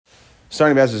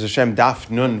Starting B'ezras Hashem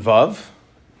Daf Nun Vav,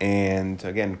 and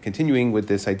again continuing with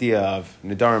this idea of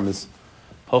Nedarim is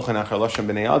Holchan Achar Lashon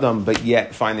B'nei Adam, but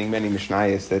yet finding many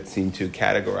Mishnayos that seem to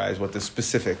categorize what the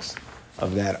specifics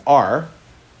of that are.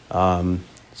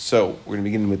 So we're going to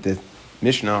begin with the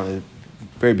Mishnah on the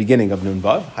very beginning of Nun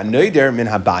Vav. Hanoider min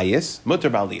habayis mutar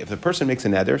bali. If the person makes a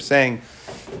neder saying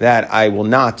that I will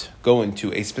not go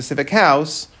into a specific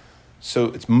house,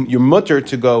 so you're mutter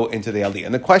to go into the aliyah.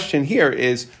 And the question here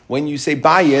is, when you say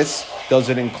bayis, does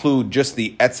it include just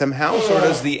the etzem house, or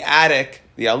does the attic,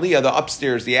 the aliyah, the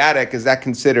upstairs, the attic, is that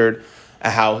considered a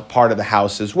house, part of the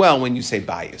house as well when you say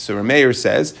bayis? So Rameir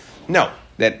says, no,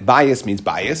 that bayis means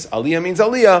bayis, aliyah means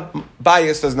aliyah,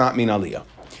 bayis does not mean aliyah.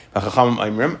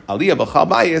 Aliyah b'chal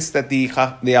bayis, that the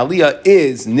aliyah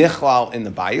is nichlal in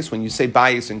the bayis. When you say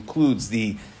bayis includes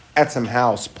the etzem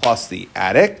house plus the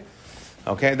attic,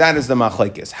 okay, that is the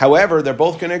machlekes. However, they're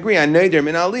both going to agree on neder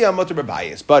min aliyah mutar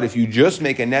b'bayis. But if you just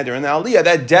make a neder in the aliyah,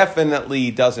 that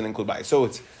definitely doesn't include bayis. So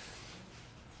it's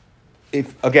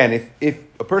if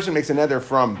a person makes a neder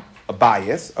from a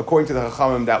bayis, according to the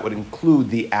Chachamim, that would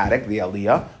include the attic, the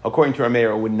aliyah. According to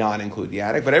Rameir, it would not include the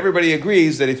attic. But everybody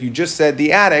agrees that if you just said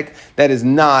the attic, that is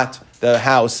not, the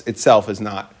house itself is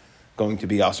not going to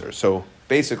be usher. So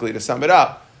basically, to sum it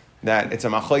up, that it's a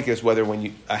machlekes whether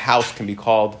when a house can be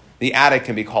called, the attic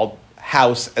can be called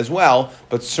house as well,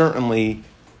 but certainly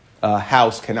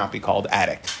house cannot be called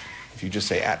attic if you just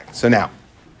say attic. So now,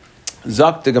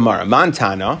 Zak de Gemara,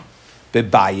 Mantana,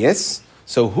 Bebayis.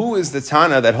 So who is the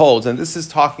Tana that holds? And this is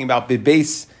talking about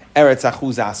Bebeis Eretz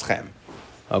Achuz Aschem.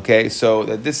 Okay, so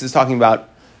this is talking about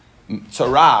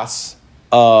Tzaras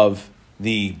of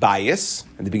the Bayis,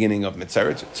 at the beginning of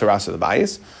Mitzvah, Tzaras of the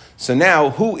Bayis. So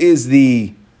now, who is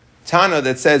the Tana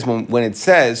that says, when it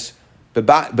says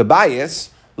Bebayis,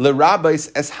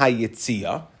 L'Rabais Es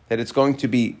Hayitzia, that it's going to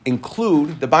be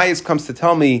include, the Bayis comes to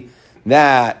tell me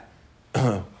that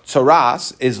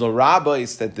Tzaras is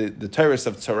L'Rabais, that the terrace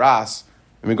of Tzaras,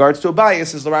 in regards to a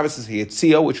Bayis, is L'Rabais Es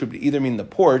Hayitzia, which would either mean the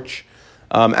porch.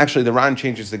 Actually, the Ran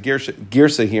changes the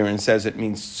girsa here and says it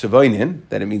means tzevoinin,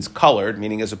 that it means colored,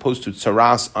 meaning as opposed to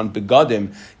Tzaras on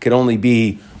Begadim, could only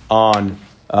be on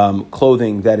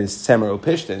clothing that is tzemer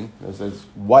upishtin, as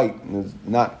white, and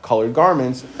not colored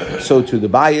garments, so to the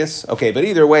bayis. Okay, but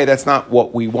either way, that's not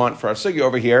what we want for our sugya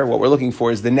over here. What we're looking for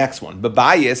is the next one.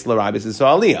 Bebayis l'rabis is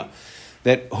aliyah.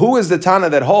 That who is the Tana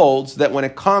that holds that when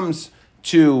it comes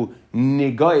to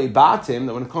nigoy batim,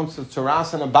 that when it comes to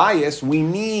tzaras and a bayis, we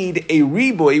need a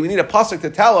riboy, we need a pasuk to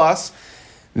tell us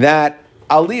that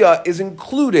aliyah is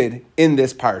included in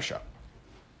this parsha.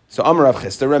 So Amar Rav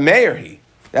Chisda Rameir.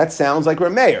 That sounds like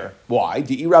Rameir. Why?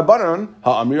 Di'i Rabbanan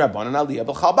ha'amri Rabbanan aliyah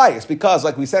b'chal bayis. Because,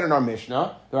 like we said in our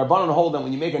Mishnah, the Rabbanan hold that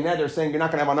when you make a neder saying you're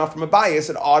not going to have enough from a bayis,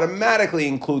 it automatically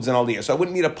includes an aliyah. So I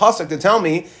wouldn't need a pasuk to tell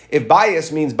me if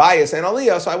bayis means bayis and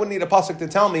aliyah. So I wouldn't need a pasuk to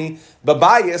tell me the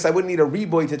bayis. I wouldn't need a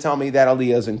riboy to tell me that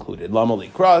aliyah is included. Lama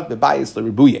likra the bayis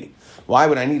l'ribuye. Why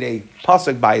would I need a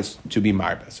pasuk bayis to be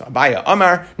marba? So Abaya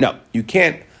Amar. No, you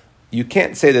can't. You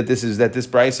can't say that this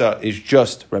brisa is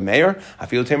just Rameir. I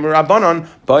feel Temer Rabbanon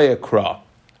Bayakra.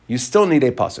 You still need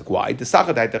a pasuk. Why?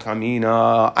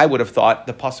 I would have thought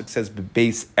the pasuk says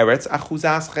Bebeis Eretz Achuz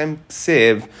Aschem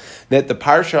Ksiv, that the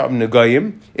parsha of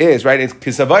Negoyim is right. It's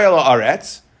Kisavayla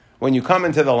Aretz, when you come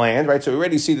into the land, right? So we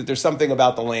already see that there's something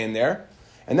about the land there,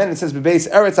 and then it says Bebeis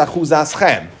Eretz Achuz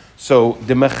Aschem. So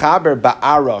the Mechaber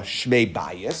Ba'ara Shmei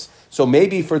Bayis. So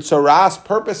maybe for Tzaras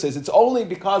purposes, it's only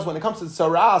because when it comes to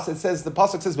Tzaras, it says, the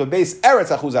pasuk says, Bebeis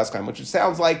Eretz Achuz Aschem, which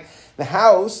sounds like the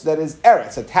house that is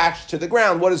Eretz, attached to the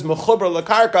ground. What is Mechuber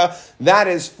Lakarka? That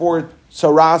is for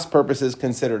Tzaras purposes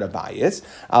considered a bayis.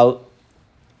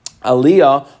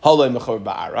 Aliyah, haloi mechaber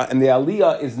ba'ara, and the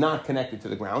aliyah is not connected to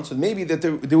the ground. So maybe that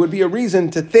there would be a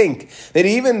reason to think that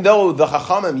even though the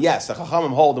Chachamim, yes, the Chachamim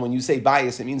hold that when you say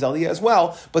bayis, it means aliyah as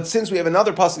well. But since we have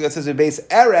another pasuk that says Bebeis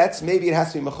Eretz, maybe it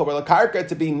has to be mechaber lakarka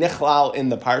to be nichlal in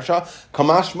the parsha.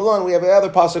 Kamash Malon, we have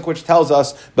another pasuk which tells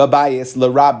us babayis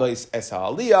l'rabais es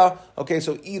aliyah. Okay,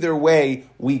 so either way,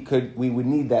 we would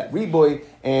need that riboy,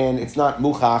 and it's not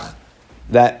muchach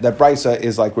that brisa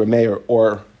is like Rameir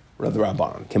or Rav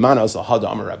Rabbanan. Kemanos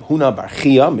lahada amar Rav Huna bar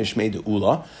Chia mishmei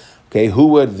deula. Okay, who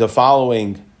would the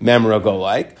following memra go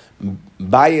like?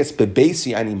 Bayis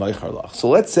bebeisi ani meichar lach. So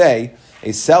let's say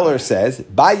a seller says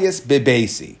bayis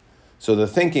bebeisi. So the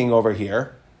thinking over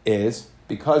here is,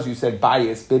 because you said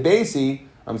bayis bebeisi,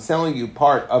 I'm selling you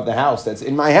part of the house that's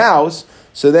in my house.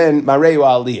 So then mareu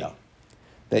aliyah,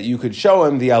 that you could show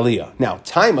him the aliyah. Now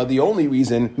taima, the only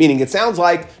reason, meaning it sounds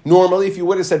like normally if you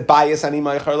would have said bayis ani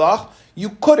meichar lach, you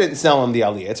couldn't sell him the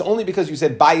aliyah. It's only because you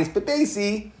said bayis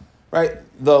bebeisi right?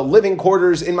 The living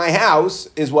quarters in my house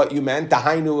is what you meant.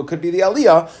 Dahainu, it could be the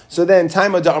aliyah. So then,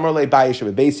 taima da'amar le bayis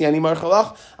shebebeisi ani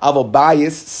marchalach, avo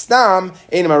bayis stam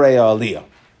ein mareya aliyah.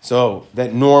 So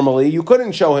that normally you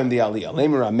couldn't show him the aliyah.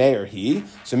 Lemer Rameir he.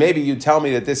 So maybe you tell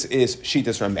me that this is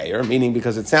Shitas Rameir, meaning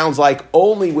because it sounds like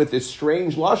only with this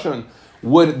strange lashon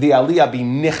would the aliyah be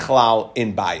nichlal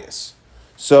in bias.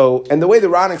 So, and the way the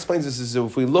Ran explains this is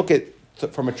if we look at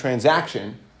from a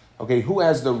transaction, okay, who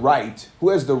has the right? Who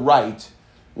has the right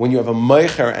when you have a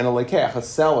meicher and a lekeach, a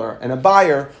seller and a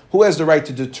buyer? Who has the right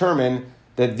to determine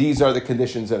that these are the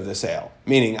conditions of the sale?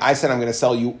 Meaning, I said I'm going to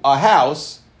sell you a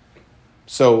house.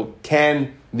 So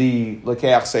can the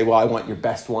lekeach say, well, I want your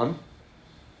best one?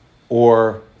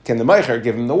 Or can the meicher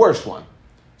give him the worst one?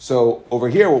 So over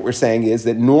here, what we're saying is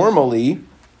that normally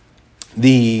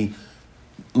the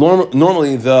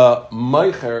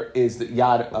meicher is the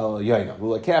yad yoina, the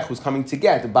lekeach who's coming to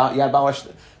get, yad balash.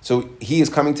 So he is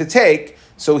coming to take,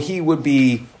 so he would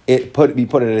be put at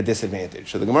a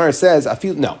disadvantage. So the Gemara says,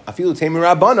 afilu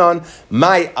teimei rabbanon,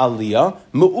 my aliyah,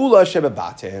 mu'ula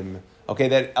shebebatim. Okay,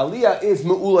 that aliyah is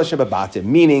mu'ula shebebatim,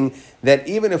 meaning that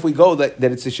even if we go that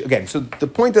it's again. So the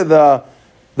point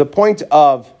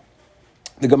of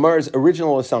the Gemara's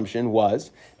original assumption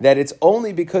was that it's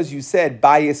only because you said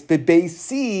bayis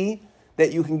bebeisi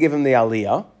that you can give him the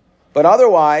aliyah, but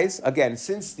otherwise, again,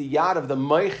 since the yad of the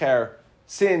meicher,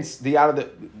 since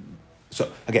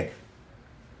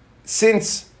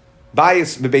bayis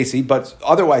bebeisi, but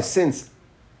otherwise since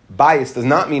bayis does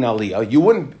not mean aliyah, you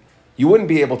wouldn't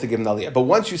be able to give him the aliyah. But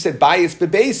once you said bayis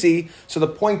bebeisi, so the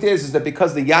point is that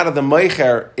because the yad of the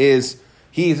meicher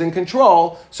he's in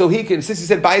control, so he can, since he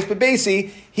said bayis bebeisi,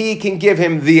 he can give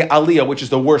him the aliyah, which is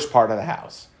the worst part of the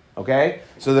house. Okay?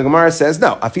 So the Gemara says,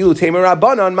 no, afilu teimei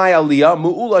rabbanon my aliyah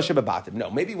mu'ula shebebatim. No,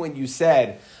 maybe when you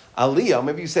said aliyah,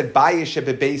 maybe you said bayis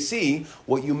shebebeisi,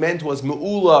 what you meant was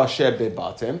mu'ula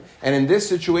shebebatim, and in this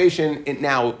situation, it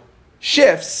now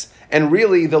shifts, and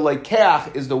really the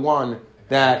lekeach is the one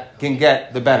that can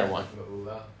get the better one.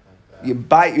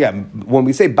 When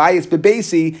we say bayis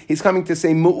bebeisi, he's coming to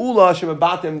say mu'ula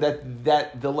shebebatim,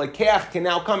 that the lekeach can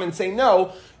now come and say,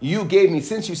 no, you gave me,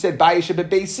 since you said bayis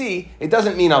bebeisi, it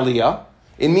doesn't mean aliyah,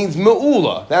 it means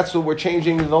mu'ula. That's what we're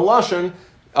changing the lashon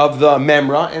of the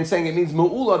memra and saying it means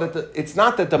mu'ula, that it's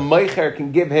not that the meicher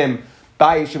can give him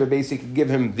bayis bebeisi, can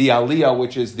give him the aliyah,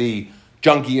 which is the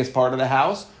junkiest part of the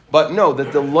house, but no,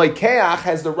 that the lekeach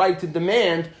has the right to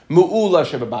demand mu'ula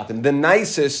shebebatim, the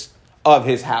nicest of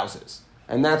his houses.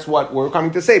 And that's what we're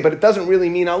coming to say. But it doesn't really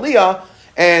mean aliyah,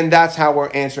 and that's how we're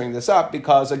answering this up,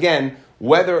 because again,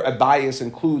 whether a bias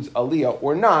includes aliyah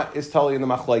or not is totally in the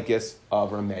machlokes of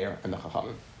Rameir and the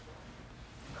Chachamim.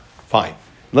 Fine.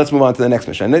 Let's move on to the next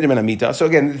Mishnah. So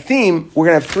again, the theme, we're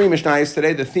going to have 3 Mishnayos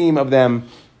today. The theme of them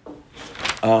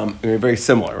are very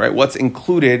similar, right? What's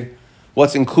included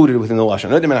within the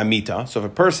lashon. So if a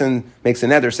person makes a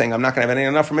neder saying, I'm not going to have any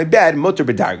enough for my bed, mutter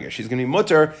b'dargish. He's going to be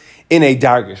mutter in a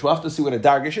dargish. We'll have to see what a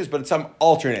dargish is, but it's some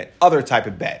other type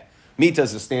of bed. Mita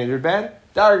is a standard bed.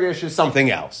 Dargish is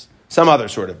something else, some other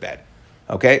sort of bed.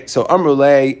 Okay, so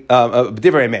Amrulay,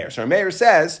 Divrei Meir. So Meir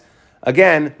says,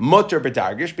 again, mutter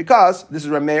b'dargish, because this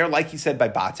is Meir, like he said by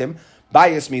Batim.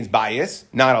 Bias means bias,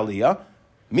 not aliyah.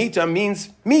 Mita means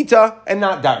mita and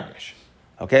not dargish.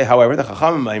 Okay, however, the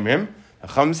Chachamim Maimrim, the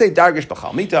Chachamim say dargish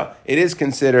b'chal mita. It is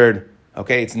considered,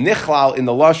 okay, it's nichlal in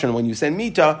the lashon. When you say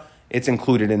mita, it's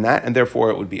included in that, and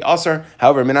therefore it would be aser.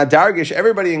 However, minat dargish,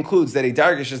 everybody includes that a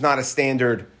dargish is not a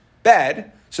standard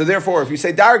bed. So therefore, if you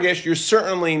say dargish, you're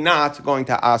certainly not going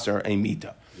to aser a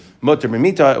mita. Mutter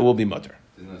b'mita, it will be mutter.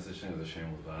 Isn't that such thing as a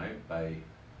shem by?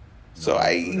 So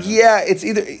it's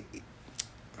either.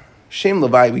 Shem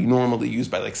Levi we normally use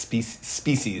by like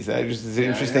species. It's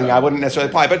interesting. I wouldn't necessarily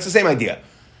apply, but it's the same idea,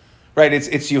 right?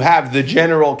 It's you have the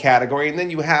general category, and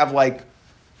then you have like,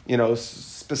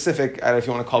 specific. I don't know if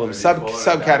you want to call them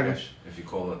subcategories. If you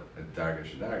call it a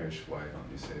dargish, why don't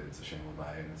you say it's a Shem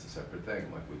Levi and it's a separate thing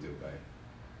like we do by?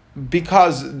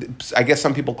 Because I guess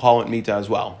some people call it mita as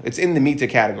well. It's in the mita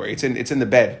category. It's in the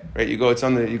bed, right? You go to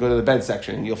the bed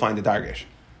section and you'll find the dargish.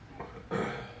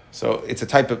 So it's a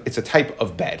type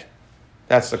of bed.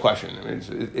 That's the question. I mean,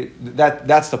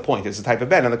 that's the point. It's a type of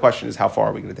bed, and the question is how far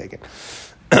are we going to take it?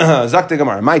 Zakta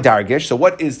Gemara, my dargish. So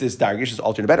what is this dargish? This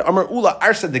alternate bed. Amar Ula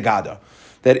Arsa de Gada.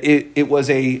 That it was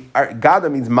Gada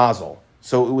means mazel.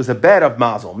 So it was a bed of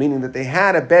mazel, meaning that they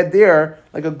had a bed there,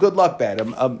 like a good luck bed.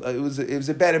 It was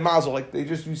a bed of mazel, like they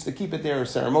just used to keep it there,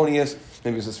 ceremonious.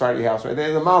 Maybe it was a Sephardi house, right?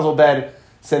 They had a mazel bed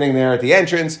sitting there at the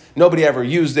entrance. Nobody ever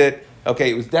used it.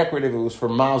 Okay, it was decorative. It was for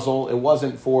mazel. It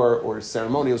wasn't or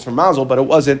ceremony. It was for mazel, but it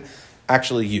wasn't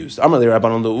actually used. Really,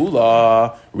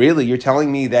 you're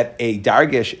telling me that a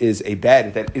dargish is a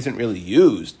bed that isn't really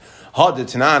used.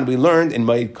 Tanan, we learned in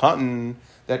Ma'id Cotton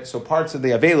that so parts of the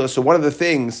Avela. So one of the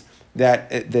things that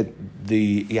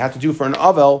you had to do for an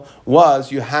Avel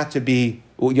was you had to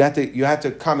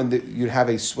come and you'd have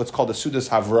what's called a Sudas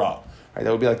Havra. Right?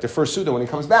 That would be like the first Suda when he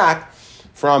comes back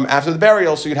from after the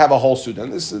burial, so you'd have a whole Suda.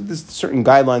 And there's certain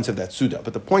guidelines of that Suda.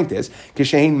 But the point is,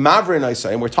 Kishein Mavrin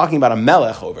Isai, and we're talking about a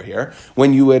Melech over here,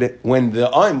 when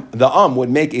the would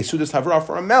make a Sudas Havra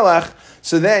for a Melech,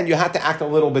 so then you had to act a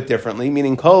little bit differently,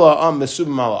 meaning Kola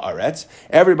Mesubim ala Aretz,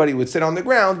 everybody would sit on the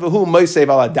ground, V'hu Moisev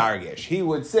ala Dargish. He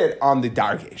would sit on the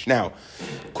Dargish. Now,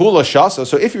 Kula Shasa,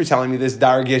 so if you're telling me this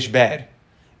Dargish bed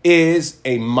is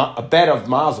a bed of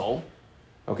Mazel,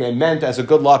 okay, meant as a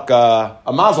good luck, a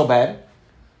Mazel bed,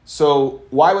 so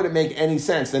why would it make any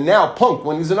sense? And now, punk,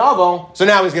 when he's an Aval, so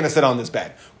now he's going to sit on this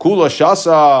bed. Kula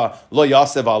Shasa lo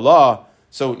Yasev Allah.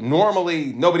 So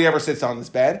normally, nobody ever sits on this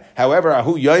bed. However,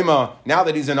 Ahu Yoima, now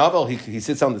that he's an Aval, he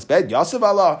sits on this bed. Yasev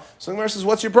Allah. So the Gemara says,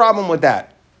 what's your problem with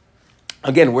that?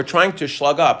 Again, we're trying to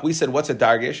slug up. We said, what's a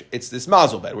dargish? It's this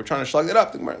mazel bed. We're trying to slug it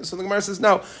up. So the Gemara says,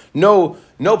 no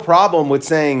problem with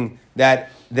saying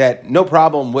that no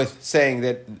problem with saying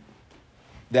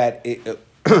that it,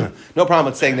 no problem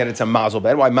with saying that it's a mazel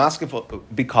bed. Why?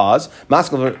 Because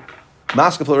maskefla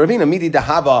ravina midi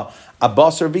dahava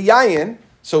abasar v'yayin.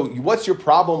 So what's your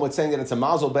problem with saying that it's a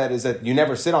mazel bed? Is that you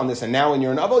never sit on this, and now when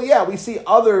you're an aval, yeah, we see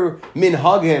other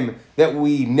minhagim that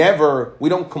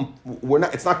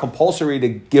it's not compulsory to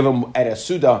give him at a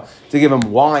suda to give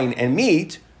him wine and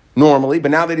meat normally,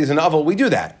 but now that he's an aval, we do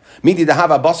that.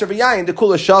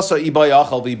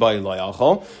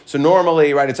 So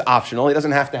normally, right, it's optional. He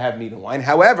doesn't have to have meat and wine.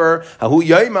 However,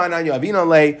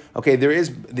 okay, there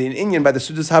is the Indian by the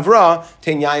Sudas Havra,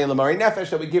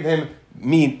 that we give him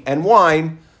meat and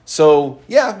wine. So,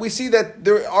 yeah, we see that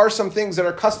there are some things that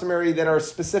are customary that are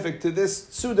specific to this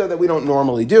Suda that we don't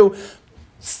normally do.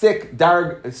 Stick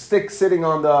sitting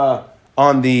on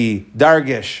the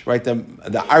dargish, right, the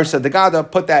arsa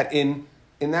degada, put that in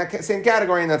that same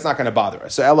category, and that's not going to bother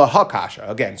us. So Ella Hakasha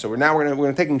again. So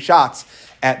we're taking shots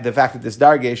at the fact that this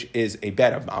dargish is a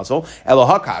bed of mazel. Ella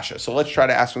Hakasha. So let's try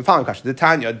to ask from the following kasha. The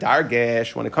Tanya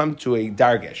dargish. When it comes to a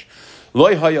dargish,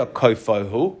 loy haya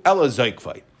koifahu ella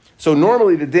zoikfai. So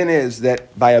normally the din is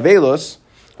that by Avelos,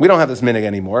 we don't have this minig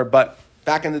anymore, but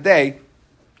back in the day,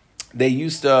 they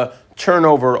used to turn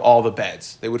over all the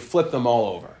beds. They would flip them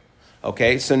all over.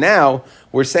 Okay, so now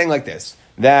we're saying like this,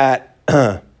 that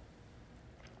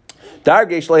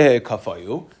Dargesh lehe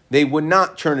kafayu, they would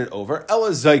not turn it over, ela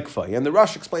zaykfai. And the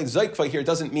Rosh explains zaykfai here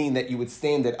doesn't mean that you would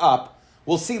stand it up.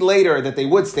 We'll see later that they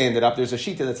would stand it up. There's a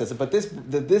shita that says it, but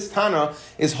this Tana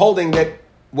is holding that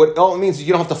what all it means is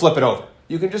you don't have to flip it over.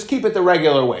 You can just keep it the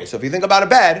regular way. So if you think about a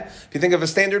bed, if you think of a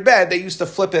standard bed, they used to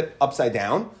flip it upside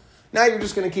down. Now you're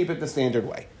just going to keep it the standard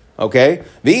way. Okay?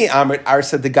 The Amrit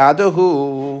Arsa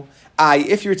Degadahu.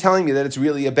 If you're telling me that it's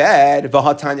really a bed, the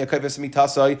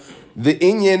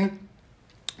inyan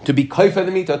to be kaifa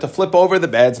the mita, to flip over the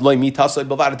beds,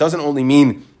 it doesn't only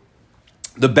mean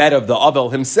the bed of the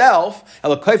Avel himself.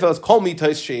 You have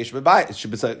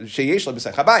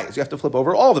to flip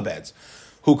over all the beds.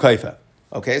 Hu kaifa.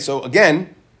 Okay, so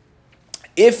again,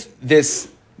 if this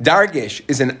dargish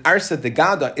is an arsa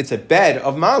degada, it's a bed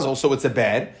of mazel, so it's a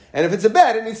bed, and if it's a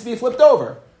bed, it needs to be flipped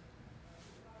over.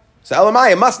 So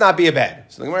Elamai, it must not be a bed.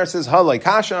 So the Gemara says, halai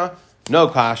kasha, no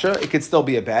kasha, it could still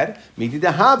be a bed.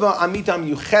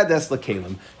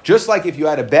 Just like if you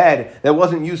had a bed that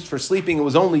wasn't used for sleeping, it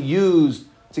was only used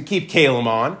to keep kalim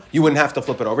on, you wouldn't have to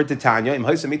flip it over. Titania,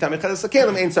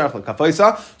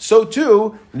 so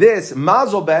too, this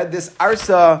mazel bed, the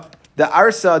arsa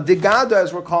digada,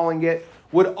 as we're calling it,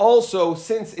 would also,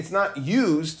 since it's not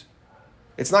used,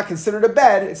 it's not considered a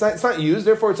bed. It's not used.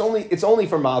 Therefore, it's only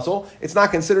for mazel. It's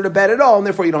not considered a bed at all, and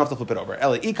therefore you don't have to flip it over.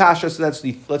 Eli ikasha. So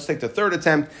let's take the third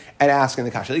attempt at asking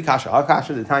the kasha. Ikasha,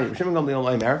 hakasha, the Tanya.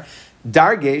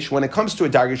 Dargesh. When it comes to a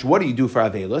dargesh, what do you do for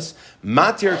avelus?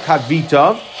 Matir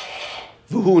kavitav,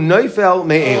 v'hu neifel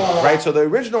me'el. Right. So the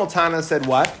original Tana said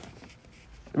what?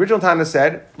 The original Tana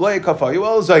said lo yekafayu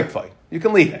el zoikfai. You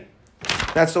can leave it.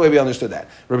 That's the way we understood that.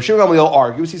 Rabbi Shimon Gamliel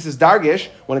argues. He says, Dargish,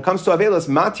 when it comes to Avelis,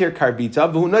 Matir Karbita,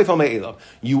 V'hu Neifel Me'elav.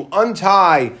 You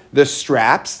untie the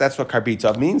straps, that's what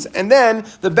Karbita means, and then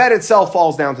the bed itself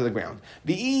falls down to the ground.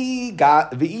 V'i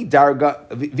Dargish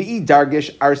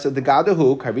Arsa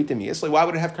Degadahu, Karbita Miyasli. Why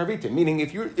would it have Karbita? Meaning,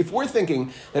 if we're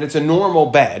thinking that it's a normal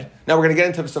bed, now we're going to get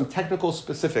into some technical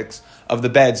specifics of the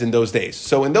beds in those days.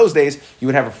 So in those days, you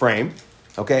would have a frame,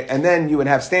 okay, and then you would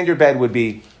have standard bed would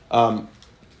be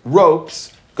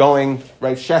ropes going,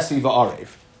 right, Shesi va'arev,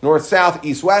 north, south,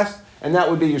 east, west, and that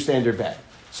would be your standard bed.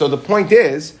 So the point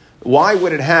is, why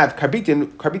would it have karbitin?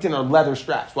 Karbitin are leather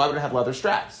straps. Why would it have leather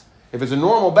straps? If it's a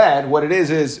normal bed, what it is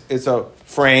it's a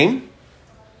frame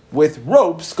with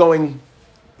ropes going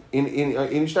in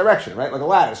each direction, right? Like a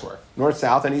lattice work, north,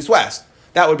 south, and east, west.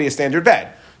 That would be a standard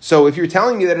bed. So if you're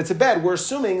telling me that it's a bed, we're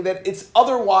assuming that it's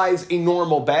otherwise a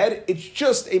normal bed. It's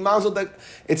just a mazel,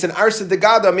 it's an arsa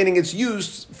degada, meaning it's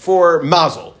used for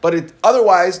mazel. But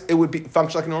otherwise, it would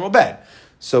function like a normal bed.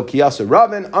 So Kiyasa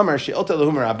Rabin, Amar She'ilta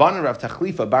Lahumar Rabban Rav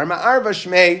Tachlifa Bar Ma'arva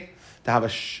Shmei, to have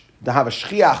a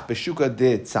shchiach beshuka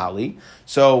de tzali.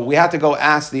 So we had to go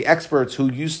ask the experts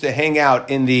who used to hang out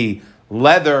in the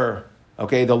leather,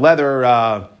 the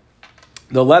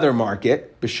leather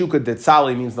market. Beshuka de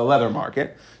tzali means the leather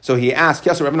market. So he asked,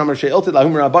 Kiyasa Rabin Amar She'ilta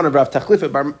Lahumar Rabban Rav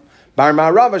Tachlifa Bar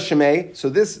Ma'arava Shemei. So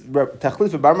this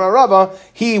Tachlifa Bar Ma'arava,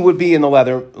 he would be in the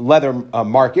leather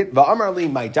market. Va'amar li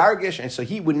my dargish, and so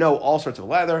he would know all sorts of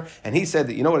leather. And he said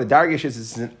that you know what a dargish is?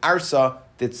 It's an arsa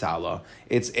ditzala.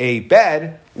 It's a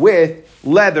bed with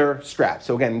leather straps.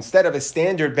 So again, instead of a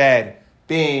standard bed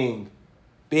being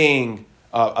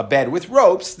a bed with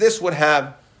ropes, this would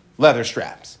have leather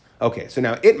straps. Okay, so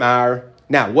now itmar.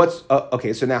 Now what's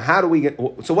okay? So now how do we get?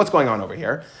 So what's going on over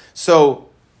here? So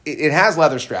it has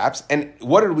leather straps, and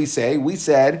what did we say? We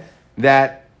said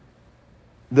that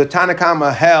the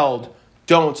Tanakama held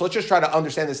don't. So let's just try to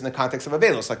understand this in the context of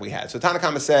Avelos like we had. So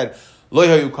Tanakama said, Lo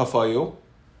yayu kafayu,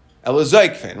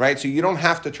 elazoikfin, right? So you don't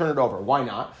have to turn it over. Why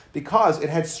not? Because it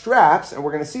had straps, and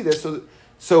we're going to see this.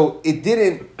 So it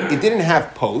didn't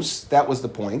have posts. That was the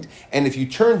point. And if you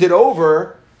turned it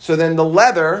over, so then the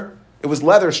leather, it was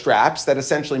leather straps that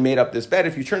essentially made up this bed.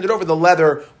 If you turned it over, the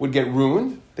leather would get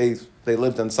ruined. They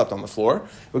lived and slept on the floor.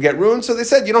 It would get ruined. So they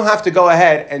said, you don't have to go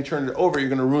ahead and turn it over. You're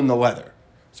going to ruin the leather.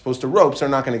 As opposed to ropes, they're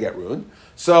not going to get ruined.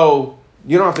 So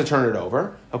you don't have to turn it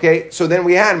over. Okay. So then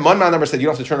we had, Manma number said, you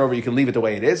don't have to turn it over. You can leave it the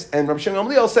way it is. And Rabbi Shimon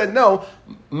Gamliel said, no,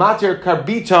 matir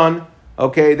karbiton,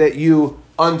 okay, that you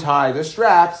untie the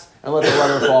straps and let the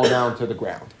leather fall down to the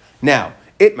ground. Now,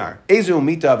 Itmar, Ezu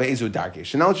Mita Ve'ezu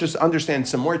Dargish. And now let's just understand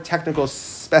some more technical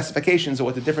specifications of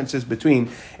what the difference is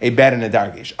between a bed and a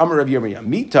Dargish. Amar Rav Yirmiyah.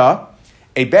 Mita,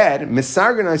 a bed,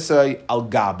 Misarganasai al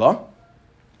Gaba,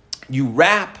 you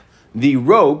wrap the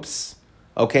ropes,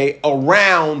 okay,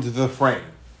 around the frame.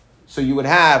 So you would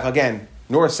have, again,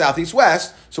 north, south, east,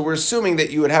 west. So we're assuming that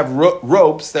you would have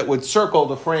ropes that would circle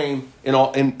the frame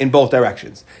in both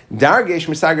directions. Dargish,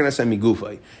 Misarganasai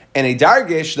Migufay. And a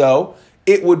Dargish, though,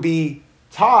 it would be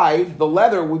tied, the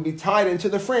leather would be tied into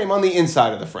the frame on the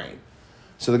inside of the frame.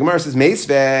 So the Gemara says,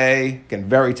 Meisvei, again,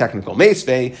 very technical.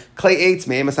 Meisvei, Klei Eitz,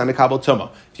 Me'emasam Mekabel Tuma.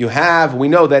 If you have, we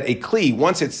know that a Kli,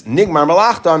 once it's Nigmar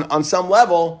Malachtan, on some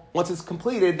level, once it's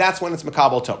completed, that's when it's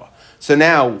Mekabel Tuma. So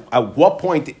now, at what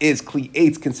point is Kli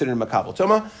Eitz considered Mekabel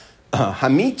Tuma?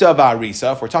 Hamita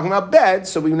Varisa, if we're talking about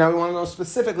beds, so we want to go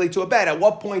specifically to a bed. At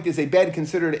what point is a bed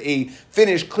considered a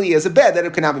finished kli as a bed that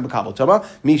it cannot be makabel tuma?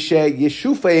 Mishe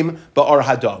yeshufim ba'ar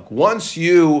hadog. Once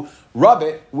you rub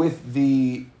it with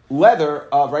the leather,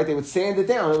 right, they would sand it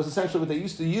down. It was essentially what they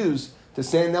used to use to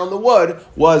sand down the wood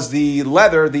was the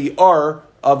leather, the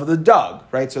of the dog,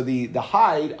 right? So the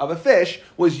hide of a fish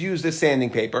was used as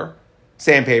sandpaper.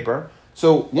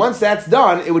 So once that's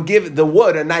done, it would give the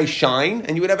wood a nice shine,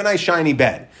 and you would have a nice shiny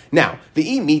bed. Now, the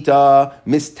imita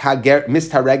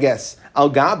mistareges al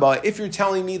gaba. If you're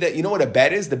telling me that you know what a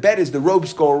bed is, the bed is the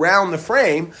ropes go around the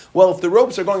frame. Well, if the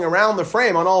ropes are going around the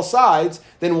frame on all sides,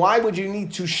 then why would you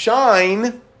need to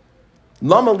shine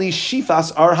lamali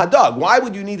shifas ar hadag? Why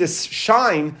would you need to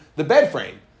shine the bed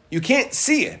frame? You can't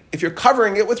see it if you're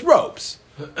covering it with ropes.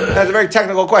 That's a very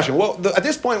technical question. Well, at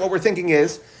this point, what we're thinking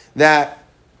is that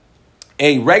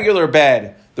a regular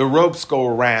bed, the ropes go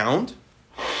around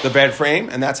the bed frame,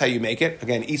 and that's how you make it.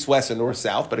 Again, east, west, and north,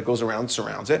 south, but it goes around,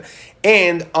 surrounds it.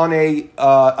 And on a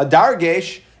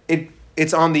dargesh,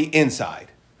 it's on the inside.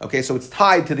 Okay, so it's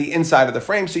tied to the inside of the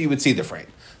frame, so you would see the frame.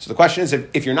 So the question is,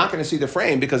 if you're not going to see the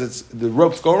frame because the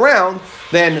ropes go around,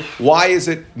 then why is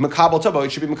it makabel toba?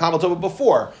 It should be makabel toba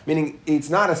before, meaning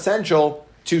it's not essential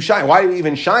to shine. Why are you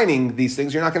even shining these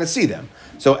things? You're not going to see them.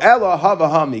 So ela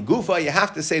havaha migufa, you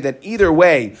have to say that either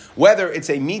way, whether it's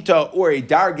a mita or a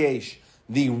dargesh,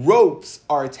 the ropes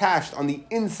are attached on the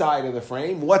inside of the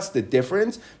frame. What's the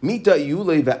difference? Mita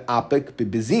yule ve'apik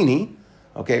bibizini,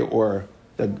 okay, or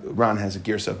the Ran has a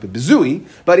girsa of bibizui.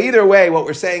 But either way, what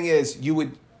we're saying is you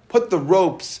would put the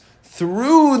ropes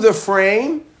through the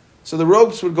frame, so the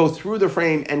ropes would go through the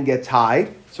frame and get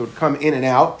tied, so it would come in and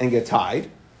out and get tied.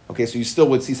 Okay, so you still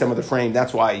would see some of the frame.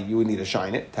 That's why you would need to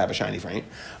shine it, to have a shiny frame.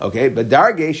 Okay, but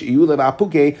dargesh, you live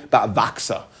apuke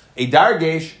ba'vaksa. A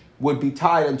dargesh would be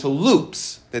tied into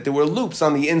loops, that there were loops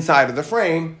on the inside of the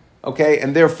frame, okay,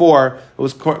 and therefore it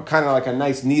was kind of like a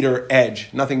nice, neater edge.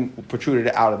 Nothing protruded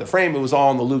out of the frame. It was all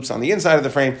on the loops on the inside of the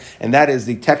frame, and that is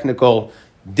the technical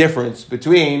difference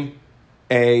between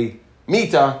a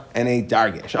mita and a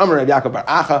dargesh. Amar Rabbi Yaakov bar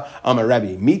Acha, Amar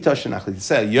Rabbi mita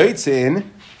shenachlitzeh yotzin.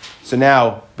 So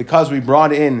now, because we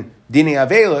brought in Dini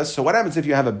Avelis, so what happens if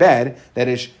you have a bed that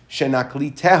is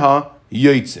Shenakliteha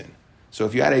Yoitzin? So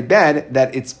if you had a bed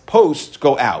that its posts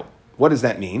go out, what does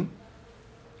that mean?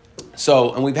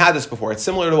 So, and we've had this before, it's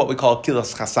similar to what we call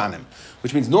Kilas Chasanim,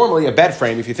 which means normally a bed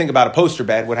frame, if you think about a poster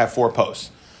bed, would have 4 posts.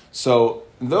 So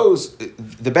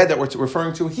the bed that we're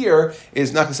referring to here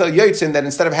is Nachasel Yotzin, that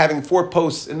instead of having 4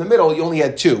 posts in the middle, you only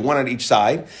had 2, 1 on each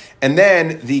side. And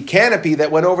then the canopy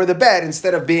that went over the bed,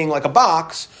 instead of being like a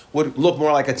box, would look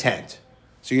more like a tent.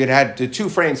 So you'd had the 2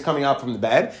 frames coming up from the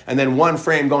bed, and then 1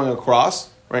 frame going across,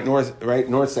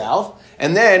 north-south.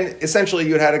 And then essentially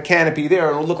you'd had a canopy there,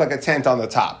 and it would look like a tent on the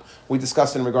top. We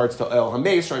discussed in regards to oil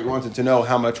hameis, right? We wanted to know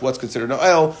what's considered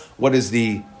oil, what is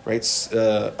the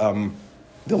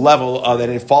the level that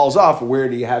it falls off, where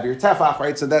do you have your tefach,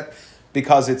 right? So that,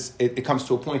 because it comes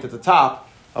to a point at the top,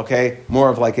 okay, more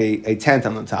of like a tent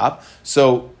on the top.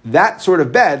 So that sort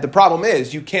of bed, the problem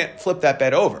is you can't flip that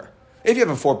bed over. If you have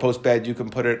a 4-post bed, you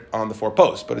can put it on the 4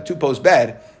 posts, but a 2-post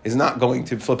bed is not going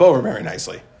to flip over very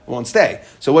nicely. It won't stay.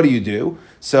 So what do?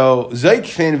 So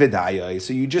zoikfin v'dayai.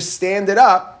 So you just stand it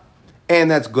up, and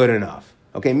that's good enough.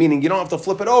 Okay, meaning you don't have to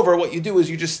flip it over. What you do is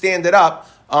you just stand it up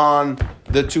on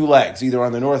the 2 legs, either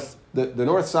on the north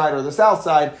side or the south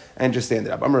side, and just stand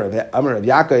it up. Amar Rav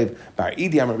Yaakov bar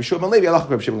Idi, Amar Rabbi Shimon Levi, Halacha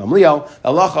Rabbi Shimon Gamliel.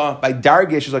 Halacha by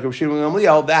dargesh is like Rabbi Shimon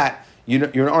Gamliel, that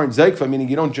you're aren't zeikfa, meaning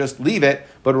you don't just leave it,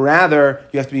 but rather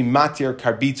you have to be matir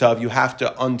karbitav. You have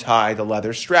to untie the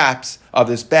leather straps of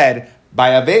this bed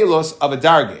by avelos of a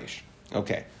dargesh.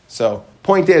 Okay, so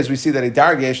point is, we see that a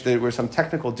dargesh, there were some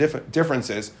technical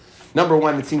differences. Number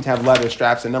 1, it seemed to have leather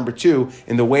straps, and number 2,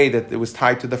 in the way that it was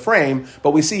tied to the frame.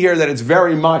 But we see here that it's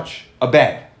very much a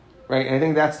bed, right? And I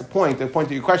think that's the point. The point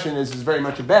of your question is very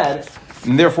much a bed,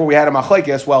 and therefore we had a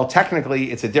machlekes. Well,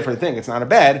 technically, it's a different thing. It's not a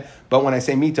bed, but when I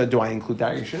say mita, do I include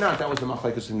dargesh or not? That was the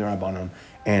machlekes in the Rabbanon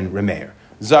and Remeir.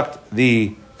 Zukt,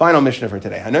 the final mishnah for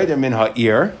today. Hanoider min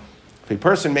ha'ir. If a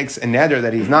person makes a neder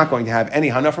that he's not going to have any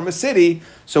hana from a city,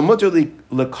 so mutter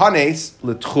lekanes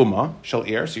letchuma shel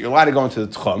ir. So you're allowed to go into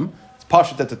the tchum. It's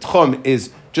pashut that the tchum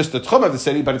is just the tchum of the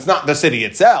city, but it's not the city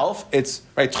itself. It's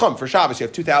right tchum for Shabbos. You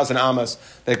have 2,000 amas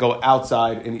that go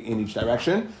outside in each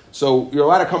direction. So you're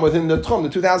allowed to come within the tchum, the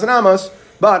 2,000 amas.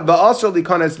 But also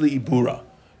lekanes liibura.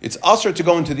 It's also to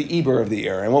go into the ibur of the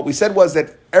ir. And what we said was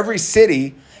that every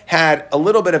city had a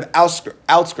little bit of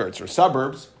outskirts or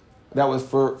suburbs that was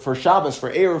for Shabbos, for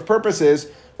Erev purposes,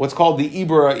 what's called the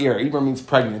Ibra Ir. Ibra means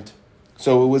pregnant.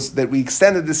 So it was that we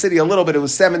extended the city a little bit. It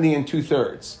was 70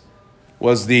 2/3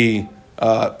 was the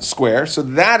square. So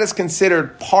that is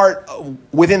considered part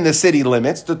within the city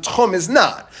limits. The Tchum is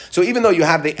not. So even though you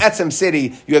have the Etzem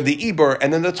city, you have the Ibra,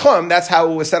 and then the Tchum, that's how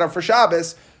it was set up for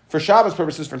Shabbos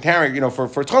purposes, for carrying, for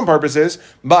Tchum purposes.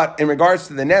 But in regards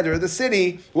to the neder of the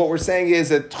city, what we're saying is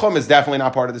that Tchum is definitely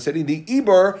not part of the city. The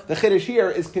Ibur, the Chiddush here,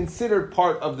 is considered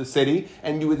part of the city.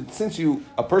 And since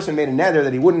a person made a neder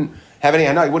that he wouldn't have any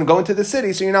hana, he wouldn't go into the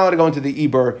city, so you're not allowed to go into the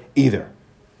Ibur either.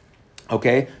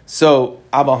 Okay? So,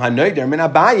 Abal Hanoider min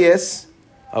Abayis,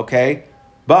 okay?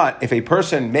 But if a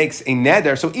person makes a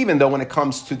neder, so even though when it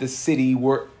comes to the city,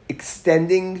 we're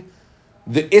extending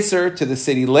the Isser to the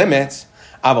city limits,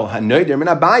 yet,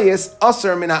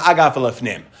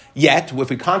 if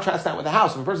we contrast that with the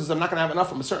house, if a person says, I'm not going to have enough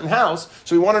from a certain house,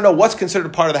 so we want to know what's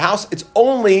considered part of the house, it's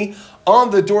only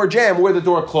on the door jamb where the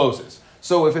door closes.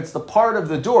 So if it's the part of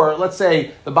the door, let's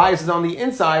say the bias is on the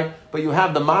inside, but you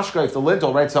have the mashkaif, the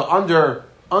lintel, right? So under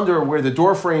where the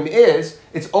door frame is,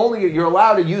 it's only, you're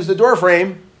allowed to use the door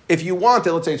frame if you want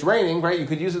it. Let's say it's raining, right? You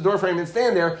could use the door frame and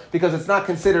stand there because it's not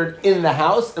considered in the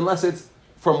house unless it's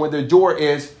from where the door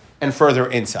is and further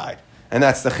inside. And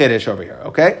that's the chiddush over here,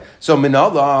 okay? So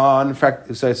Minalan, in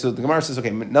fact, so the Gemara says,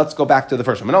 okay, let's go back to the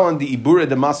first one. Minalan, the ibura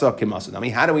de masa kimasa. I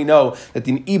mean, how do we know that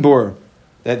the ibur,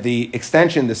 that the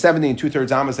extension, the 70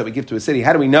 2/3 amas that we give to a city,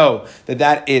 how do we know that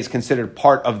that is considered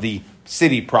part of the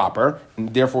city proper,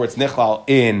 and therefore it's nichlal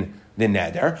in the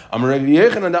neder?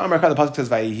 The pasuk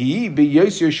says,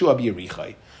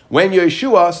 when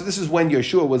Yeshua, so this is when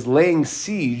Yeshua was laying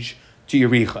siege to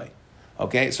Yerichai.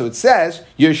 Okay, so it says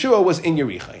Yeshua was in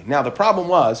Yerichai. Now the problem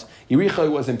was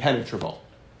Yerichai was impenetrable.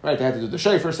 Right? They had to do the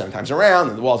shofar 7 times around,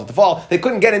 and the walls had to fall. They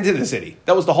couldn't get into the city.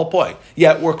 That was the whole point.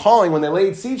 Yet we're calling, when they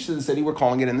laid siege to the city, we're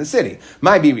calling it in the city.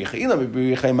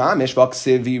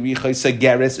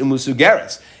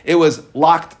 It was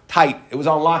locked tight. It was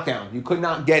on lockdown. You could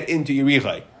not get into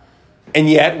Yerichai. And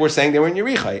yet we're saying they were in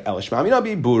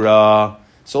Yerichai.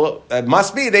 So it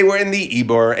must be they were in the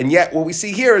Ibor, and yet what we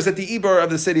see here is that the Ibor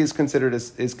of the city is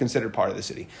considered part of the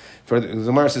city. For the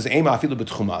Gemara says, "Ema afilu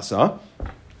b'tchumasa."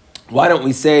 Why don't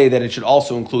we say that it should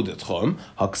also include the tchum?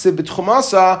 Haksiv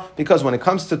b'tchumasa, because when it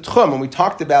comes to tchum, when we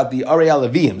talked about the Arei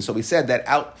Levim, so we said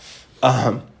that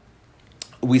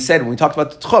we said when we talked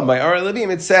about the tchum by Arei Levim,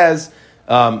 it says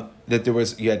that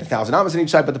you had 1,000 amos on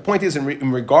each side, but the point is,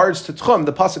 in regards to tchum,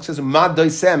 the pasuk says mad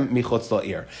doisem michutz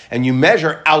la'ir, and you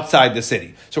measure outside the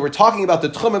city. So we're talking about the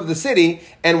tchum of the city,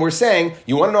 and we're saying,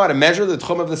 you want to know how to measure the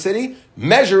tchum of the city?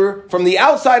 Measure from the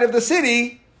outside of the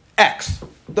city X.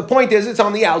 The point is, it's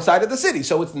on the outside of the city,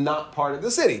 so it's not part of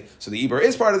the city. So the Ibor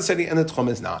is part of the city, and the tchum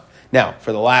is not. Now,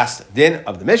 for the last din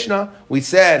of the Mishnah, we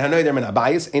said hanoider min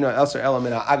habayis eno elser ela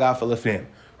min ha'agaf elifnim.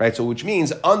 Right, so which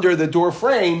means under the door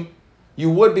frame, you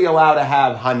would be allowed to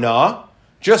have hana,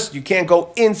 just you can't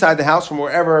go inside the house from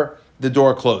wherever the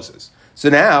door closes. So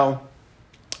now,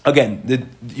 again,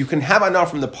 you can have hana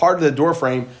from the part of the door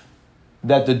frame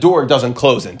that the door doesn't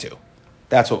close into.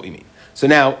 That's what we mean. So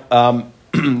now,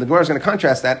 the Gemara is going to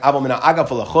contrast that.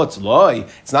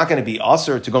 It's not going to be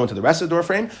usher to go into the rest of the door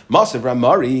frame. Masiv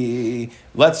Ramari.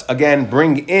 Let's again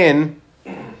bring in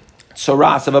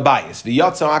Tzoras of Abayis.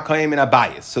 V'yotza HaKohen in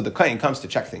Abayis. So the Kohen comes to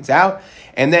check things out,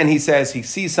 and then he says he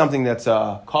sees something that's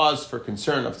a cause for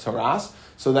concern of Tzoras.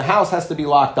 So the house has to be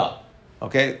locked up.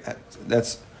 Okay,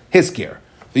 that's his gear.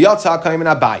 V'yotza HaKohen in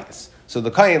Abayis. So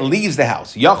the Kohen leaves the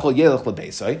house. Yachol yelech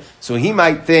lebeisai. So he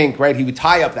might think, right, he would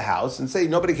tie up the house and say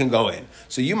nobody can go in.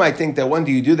 So you might think that when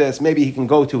do you do this? Maybe he can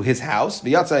go to his house.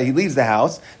 V'yatza, he leaves the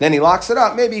house. Then he locks it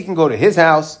up. Maybe he can go to his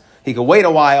house. He could wait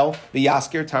a while.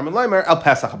 V'yaskir tarmin leimer el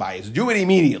pesach habayis. Do it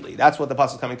immediately. That's what the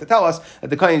pasuk is coming to tell us, that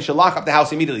the Kohen should lock up the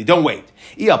house immediately. Don't wait.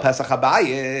 El pesach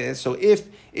habayis. So if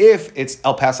it's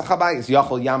el pesach habayis,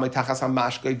 yachol yamei tachas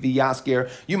hamashkei v'yaskir,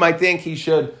 you might think he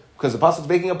should, because the pasuk is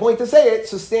making a point to say it,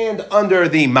 so stand under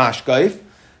the mashkaif.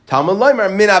 Talmud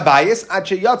leimer min habayis ad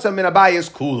sheyatza min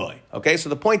habayis kuloi. Okay, so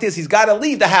the point is he's got to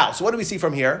leave the house. What do we see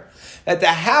from here? That the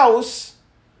house,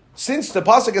 since the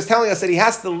pasuk is telling us that he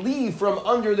has to leave from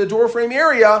under the doorframe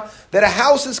area, that a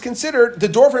house is considered, the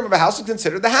doorframe of a house is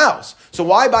considered the house. So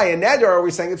why by a neder are we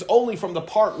saying it's only from the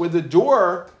part where the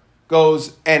door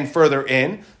goes and further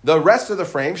in? The rest of the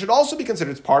frame should also be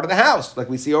considered as part of the house, like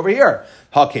we see over here.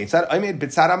 So what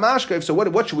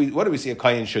do we see a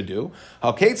kohen should do?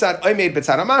 So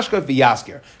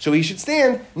he should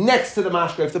stand next to the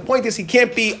mashkef. The point is he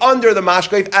can't be under the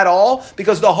mashkef at all,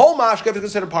 because the whole mashkef is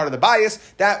considered part of the bias.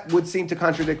 That would seem to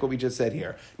contradict what we just said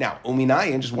here. Now,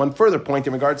 uminayin, just one further point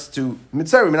in regards to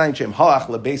mitzvah.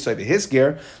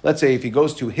 Let's say if he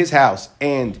goes to his house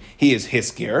and he is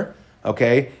hiskir.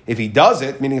 Okay, if he does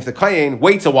it, meaning if the kohen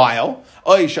waits a while,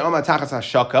 or he is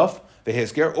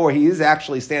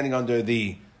actually standing under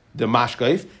the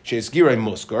mashkaif,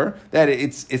 muskar, that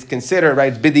it's considered,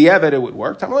 right, it's b'di'evet, it would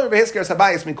work. So we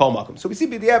see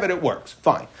b'di'evet, it works,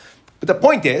 fine. But the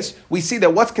point is, we see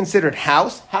that what's considered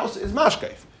house is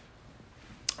mashkaif.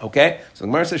 Okay, so the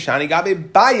Gemara says, Shani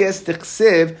gabe bayis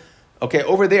tichsiv. Okay,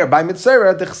 over there, by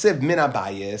Mitzvah, the chsiv min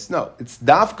habayis. No, it's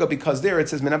dafka, because there it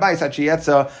says min habayis,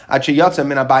 achiyatza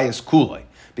min habayis kuloi.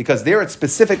 Because there it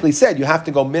specifically said you have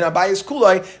to go min habayis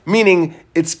kuloi, meaning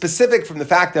it's specific from the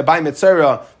fact that by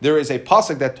Mitzvah there is a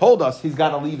pasuk that told us he's got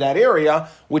to leave that area,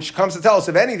 which comes to tell us,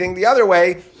 if anything, the other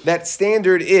way, that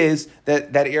standard is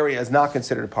that area is not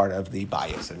considered a part of the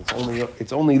bayis. And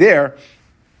it's only there.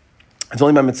 It's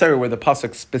only by Mitzvah where the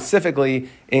pasuk specifically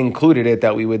included it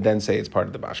that we would then say it's part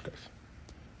of the mashkef.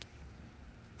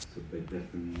 So by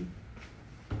definition,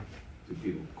 do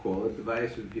people call it the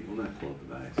bias, or do people not call it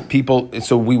the bias?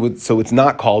 So it's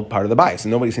not called part of the bias,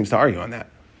 and nobody seems to argue on that.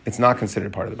 It's not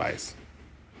considered part of the bias.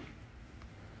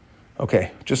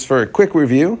 Okay, just for a quick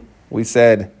review, we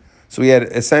started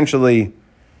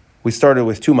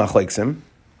with two machleksim,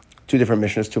 two different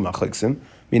mishnahs, two machleksim,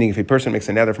 meaning if a person makes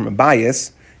a neder from a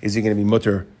bias, is he going to be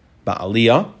mutter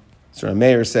ba'aliyah? So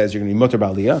Rameir says you're going to be mutter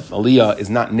ba'aliyah. Aliyah is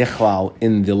not nichlal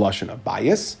in the lashon of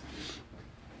bias.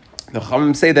 The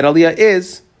Chachamim say that aliyah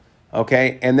is,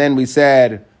 okay, and then we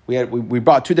said, we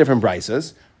brought two different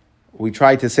brisas. We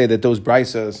tried to say that those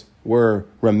brisas were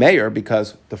Rameir,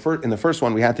 because in the first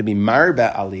one we had to be mar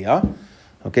ba'aliyah.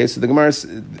 Okay, so the Gemara,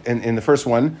 in the first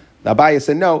one, the Abaye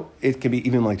said, no, it can be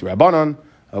even like the Rabbanon,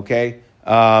 okay?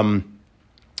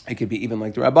 It could be even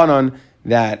like the Rabbanon,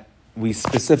 that we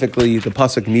specifically, the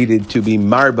pasuk needed to be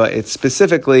marba. It's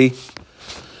specifically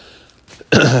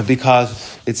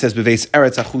because it says beveis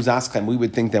eretz achuz aschem. We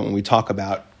would think that when we talk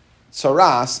about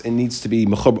tzaras, it needs to be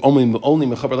only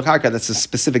mechaber l'karka. That's a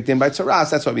specific din by tzaras.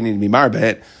 That's why we need to be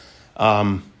marba.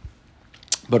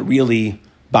 But really,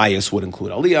 bias would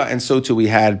include aliyah, and so too we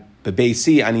had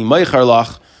bebeisi ani meicher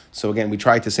lach. So again, we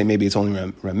tried to say maybe it's only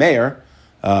Rameir,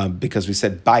 because we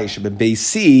said bias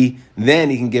bebeisi. Then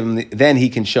he can give him. Then he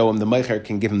can show him the meicher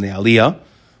can give him the aliyah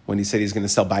when he said he's going to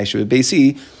sell bias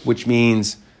bebeisi, which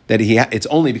means that it's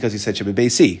only because he said Shabbat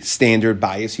Beisi, standard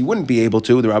bias. He wouldn't be able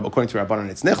to. According to Rabbanan,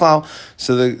 it's Nichlal.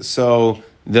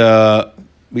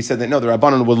 We said that no, the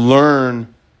Rabbanan would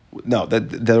learn. No, that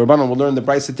the Rabbanan will learn the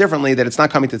brisa differently. That it's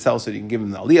not coming to tell so you can give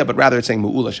him the aliyah, but rather it's saying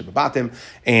Mu'ula Shabbatim.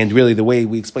 And really, the way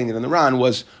we explained it in the Ran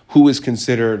was who is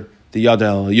considered the Yad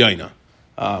El Yoina,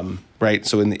 right?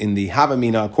 So in the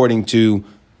Havamina, according to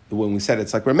when we said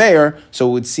it's like Rameir, so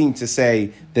it would seem to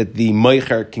say that the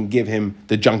Meicher can give him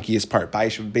the junkiest part. By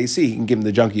Beisi, he can give him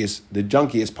the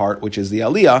junkiest part, which is the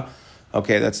Aliyah.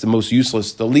 Okay, that's the most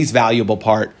useless, the least valuable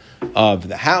part of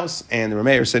the house. And the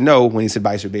Rameir said no, when he said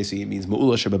Ba'is Beisi, it means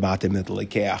Mu'ula Shababatim, that the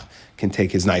Lekeach can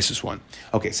take his nicest one.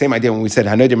 Okay, same idea when we said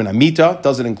Hanodim and Amita,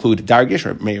 does it include Dargish?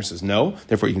 Rameir says no,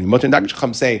 therefore you can be Mutter and Dargish.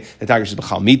 Chum say that Dargish is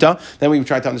B'chal Mita. Then we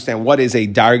tried to understand what is a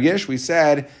Dargish. We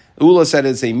said, Ula said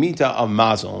it's a mita of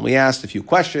mazel. And we asked a few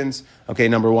questions. Okay,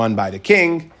 number one, by the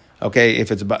king. Okay,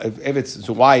 if it's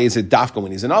so why is it dafka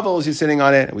when he's an avel? Is he sitting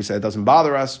on it? And we said it doesn't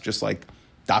bother us. Just like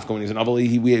dafka when he's an avel,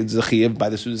 it's a chiyuv by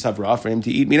the sudas havrah for him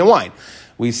to eat meat and wine.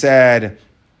 We said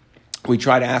we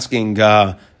tried asking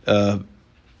aitzarch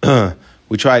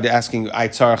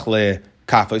le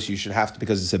kafos. You should have to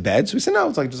because it's a bed. So we said no,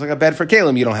 it's like just like a bed for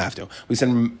kalim. You don't have to. We said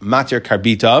matir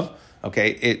karbitav.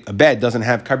 Okay, a bed doesn't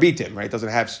have karbitim, right? It doesn't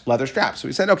have leather straps. So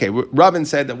we said, okay, Rabin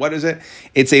said that what is it?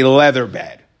 It's a leather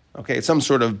bed. Okay, it's some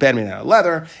sort of bed made out of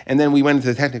leather. And then we went into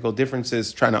the technical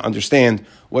differences, trying to understand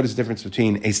what is the difference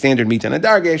between a standard mita and a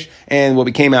dargesh. And what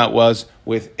we came out was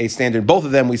with a standard, both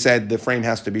of them, we said the frame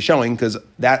has to be showing because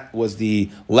that was the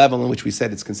level in which we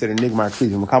said it's considered nigmar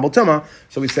kliv and makabel tuma.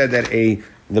 So we said that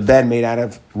the bed made out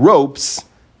of ropes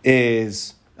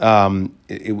is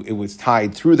it was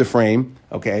tied through the frame,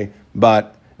 okay,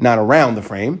 but not around the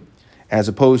frame, as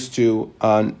opposed to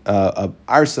arsa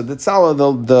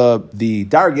datzala, the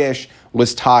dargesh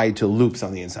was tied to loops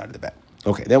on the inside of the bed.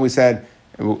 Okay, then we said,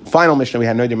 final Mishnah, we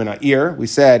had no dim in our ear. We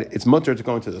said it's mutter to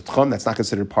go into the tchum. That's not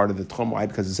considered part of the tchum. Why?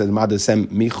 Because it says madasem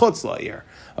michutz la'ir.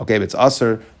 Okay, but it's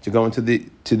usher to go into the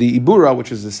ibura,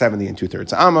 which is the 70 and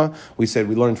 2/3 amma. We said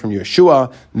we learned from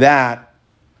Yeshua that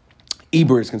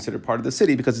Eber is considered part of the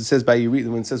city because it says by Yericho,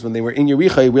 when it says when they were in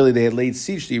Yericho, really they had laid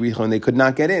siege to Yericho and they could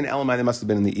not get in. Elamai, they must have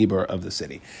been in the Eber of the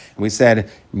city. And we said,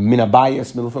 min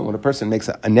abayas, when a person makes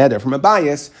a neder from a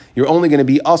bias, you're only going to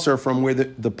be usher from where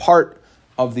the part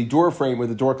of the door frame where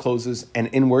the door closes and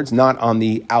inwards, not on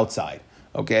the outside.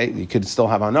 Okay, you could still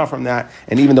have anah from that.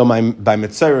 And even though by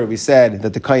Mitzvah we said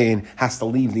that the kayin has to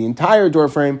leave the entire door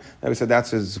frame, we said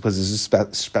that's because there's a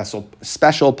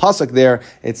special pasuk there.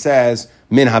 It says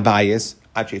min habayis,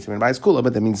 min habayis kula,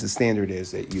 but that means the standard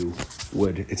is that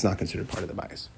it's not considered part of the bias.